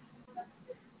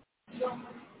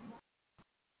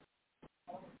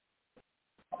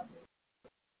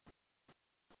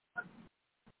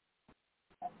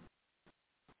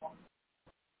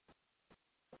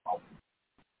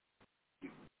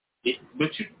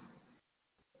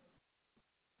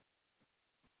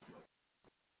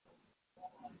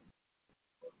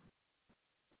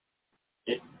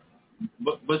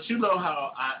 But you know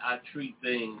how I treat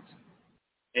things,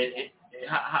 and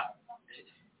how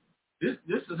this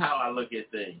is how I look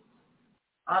at things.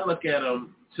 I look at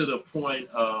them to the point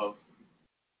of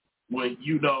when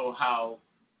you know how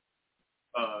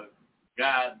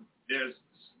God, there's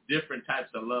different types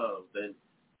of love. And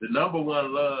the number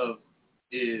one love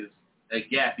is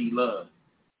agape love.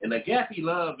 And agape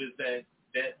love is that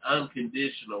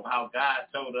unconditional, how God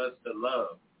told us to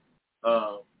love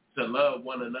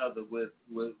one another with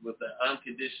the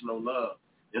unconditional love.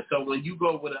 And so when you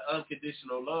go with an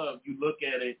unconditional love, you look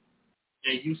at it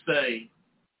and you say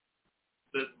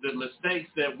the mistakes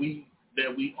that we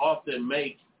often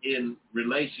make in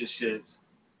relationships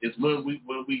is when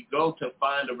we go to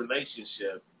find a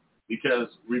relationship, because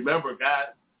remember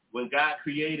when God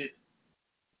created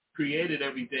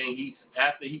everything,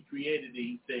 after he created it,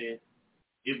 he said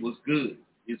it was good.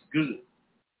 It's good.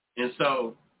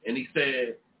 And he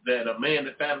said that a man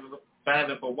that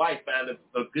findeth a wife findeth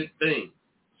a good thing.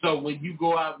 So when you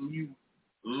go out and you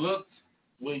look,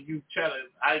 when you try to,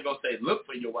 I ain't gonna say look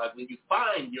for your wife, when you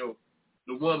find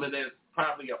the woman that's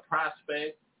probably a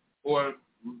prospect, or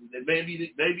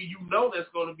maybe you know that's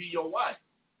going to be your wife,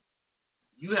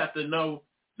 you have to know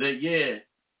that, yeah,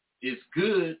 it's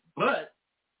good, but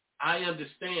I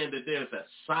understand that there's a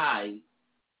side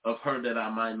of her that I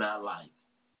might not like.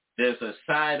 There's a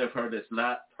side of her that's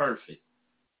not perfect,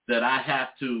 that I have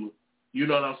to, you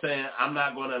know what I'm saying? I'm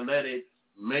not going to let it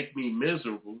make me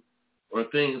miserable or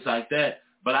things like that.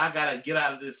 But I got to get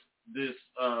out of this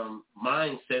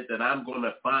mindset that I'm going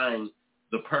to find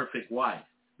the perfect wife,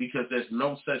 because there's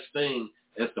no such thing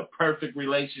as the perfect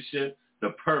relationship,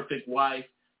 the perfect wife.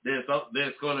 There's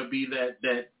going to be that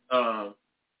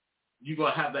you're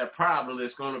going to have that problem.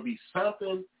 There's going to be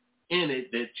something in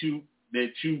it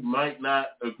that you might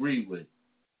not agree with.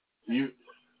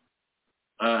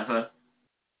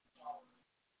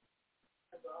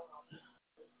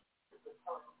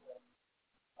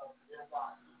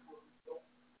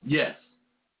 Yes.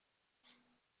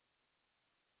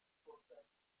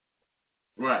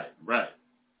 Right.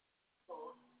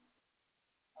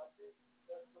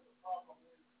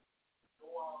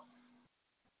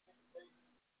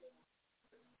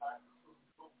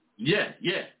 Yeah.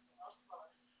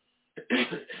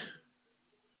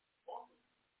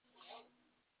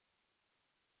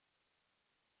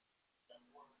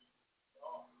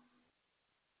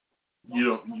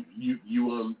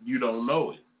 You don't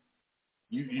know it.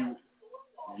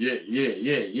 Yeah.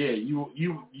 You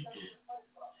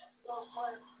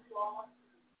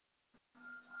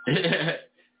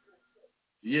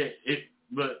yeah.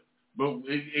 But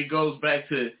it goes back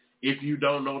to, if you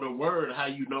don't know the word, how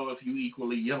you know if you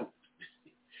equally yoked?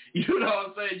 You know what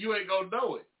I'm saying? You ain't gonna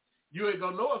know it. You ain't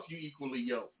gonna know if you equally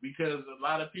yoked, because a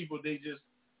lot of people, they just,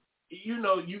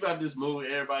 you got this movie,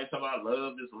 everybody talking about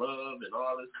love is love and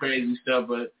all this crazy stuff,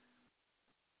 but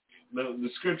the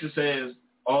scripture says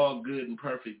all good and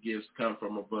perfect gifts come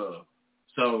from above.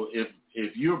 So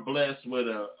if you're blessed with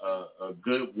a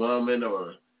good woman,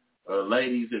 or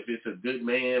ladies, if it's a good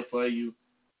man for you,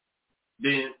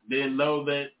 then know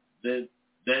that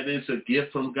is a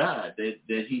gift from God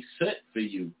that He sent for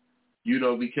you,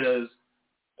 because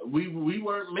we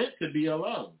weren't meant to be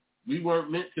alone. We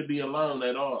weren't meant to be alone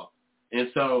at all. And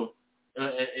so,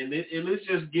 and it's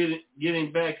just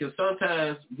getting back, because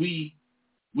sometimes we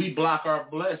block our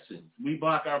blessings. We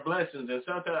block our blessings, and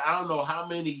sometimes I don't know how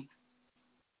many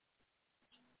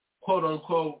quote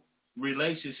unquote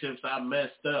relationships I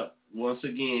messed up. Once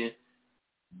again,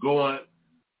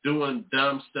 doing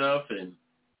dumb stuff,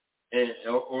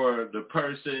 or the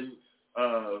person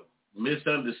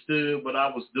misunderstood what I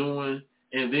was doing,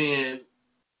 and then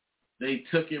they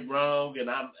took it wrong, and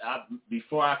I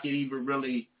before I could even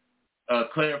really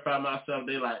clarify myself,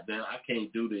 they like, man, I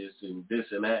can't do this and this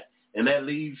and that, and that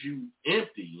leaves you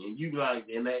empty, and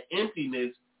and that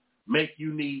emptiness make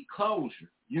you need closure.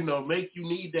 Make you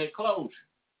need that closure.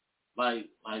 Like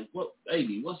what,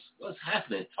 baby? What's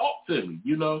happening? Talk to me.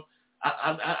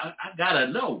 I gotta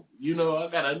know. I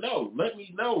gotta know. Let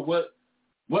me know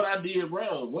what I did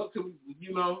wrong. What could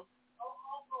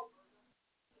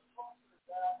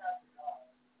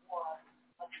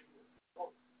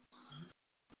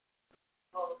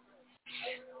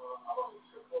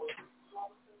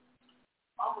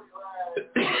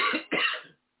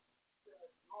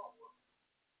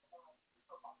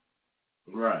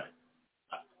Right.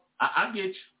 I get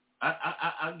you.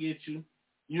 I get you.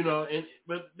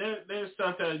 But there's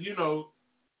sometimes,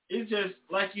 it's just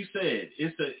like you said.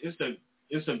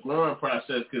 It's a growing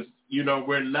process, because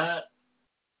we're not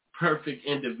perfect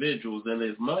individuals, and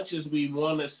as much as we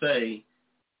want to say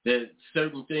that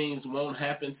certain things won't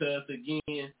happen to us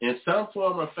again, in some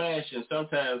form or fashion,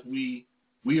 sometimes we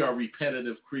are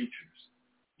repetitive creatures.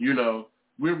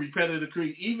 We're repetitive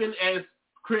creatures. Even as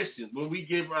Christians, when we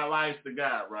give our lives to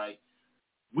God, right?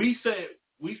 We said,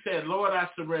 Lord, I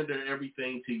surrender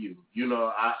everything to you.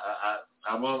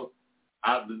 I won't.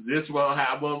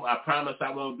 I promise I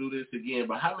won't do this again.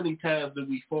 But how many times do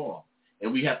we fall?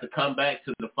 And we have to come back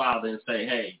to the Father and say,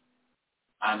 hey,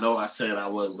 I know I said I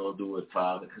wasn't going to do it,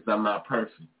 Father, because I'm not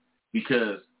perfect.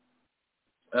 Because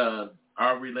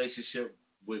our relationship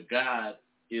with God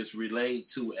is related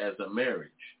to as a marriage.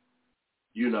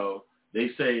 They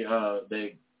say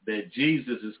that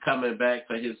Jesus is coming back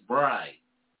for His bride,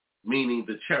 meaning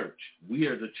the church. We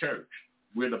are the church.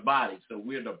 We're the body, so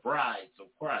we're the brides of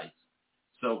Christ.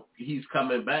 So He's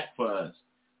coming back for us,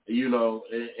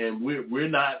 and we're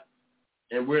not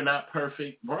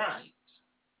perfect brides,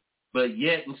 but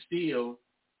yet and still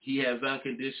He has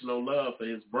unconditional love for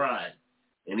His bride,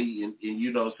 and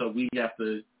so we have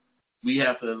to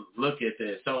look at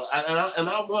that. So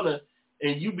I want to,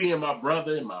 and you being my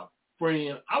brother and my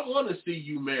friend, I want to see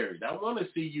you married. I want to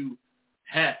see you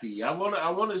happy. I want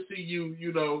to see you,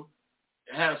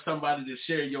 have somebody to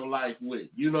share your life with.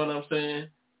 You know what I'm saying?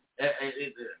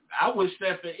 I wish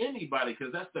that for anybody,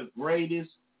 because that's the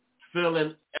greatest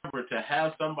feeling ever, to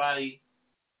have somebody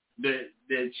that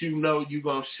you're going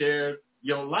to share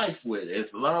your life with,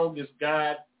 as long as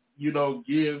God,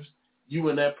 gives you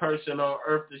and that person on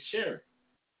earth to share.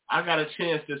 I got a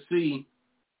chance to see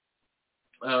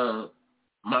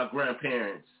my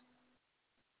grandparents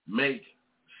make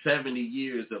 70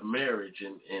 years of marriage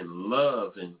and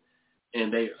love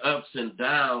and their ups and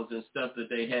downs and stuff that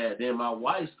they had. Then my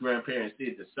wife's grandparents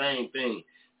did the same thing.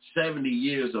 70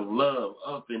 years of love,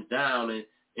 up and down, and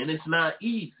it's not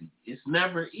easy. It's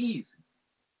never easy.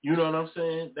 You know what I'm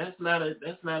saying? That's not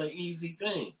an easy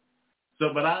thing.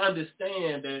 So, but I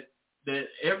understand that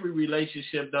every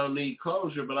relationship don't need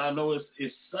closure, but I know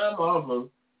it's some of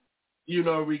them,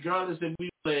 regardless if we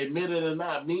admit it or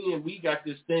not. Me and we got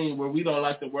this thing where we don't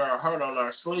like to wear our heart on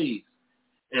our sleeves.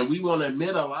 And we want to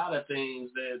admit a lot of things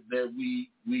that we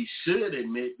should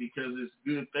admit, because it's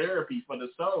good therapy for the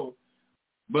soul.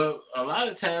 But a lot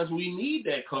of times we need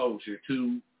that closure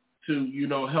to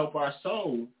help our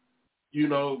soul,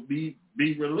 be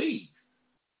relieved,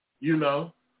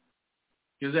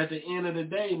 because at the end of the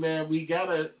day, man, we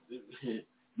gotta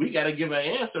give an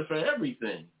answer for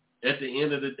everything at the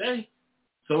end of the day.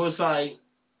 So it's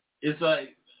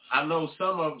like I know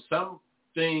some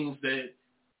things that's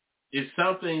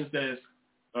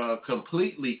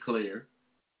completely clear.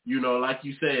 Like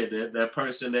you said, the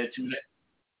person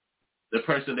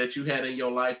that you had in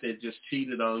your life that just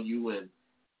cheated on you,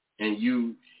 and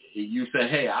you say,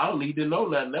 hey, I don't need to know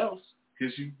nothing else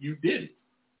because you did it.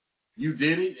 You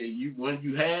did it, and when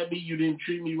you had me, you didn't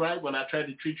treat me right. When I tried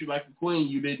to treat you like a queen,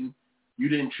 you didn't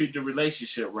treat the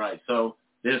relationship right. So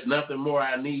there's nothing more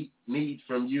I need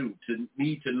from you, to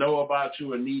need to know about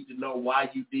you or need to know why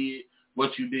you did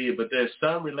what you did. But there's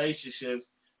some relationships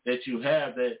that you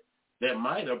have that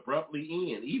might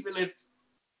abruptly end.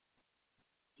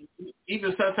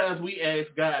 Even sometimes we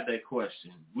ask God that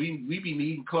question. We be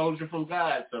needing closure from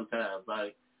God sometimes.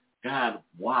 Like, God,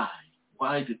 why?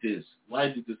 Why did this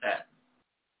happen?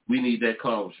 We need that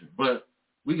closure. But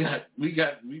we got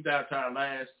to our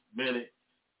last minute,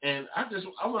 and I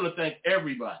want to thank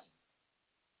everybody.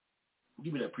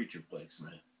 Give me that preacher place,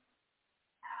 man.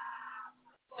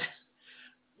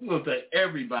 We want to thank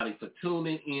everybody for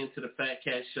tuning in to the Fat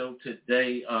Cat Show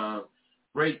today.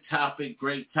 Great topic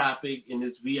in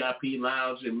this VIP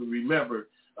lounge. And remember,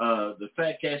 the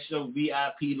Fat Cat Show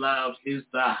VIP lounge is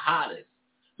the hottest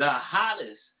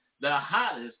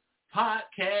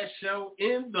podcast show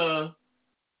in the,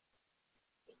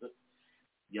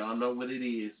 y'all know what it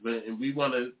is. And we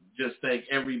want to just thank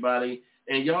everybody.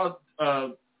 And y'all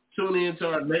tune in to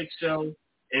our next show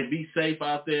and be safe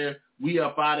out there. We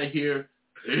up out of here.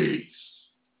 Peace.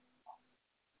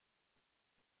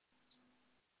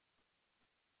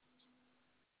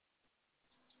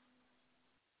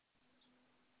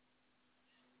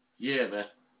 Yeah, man.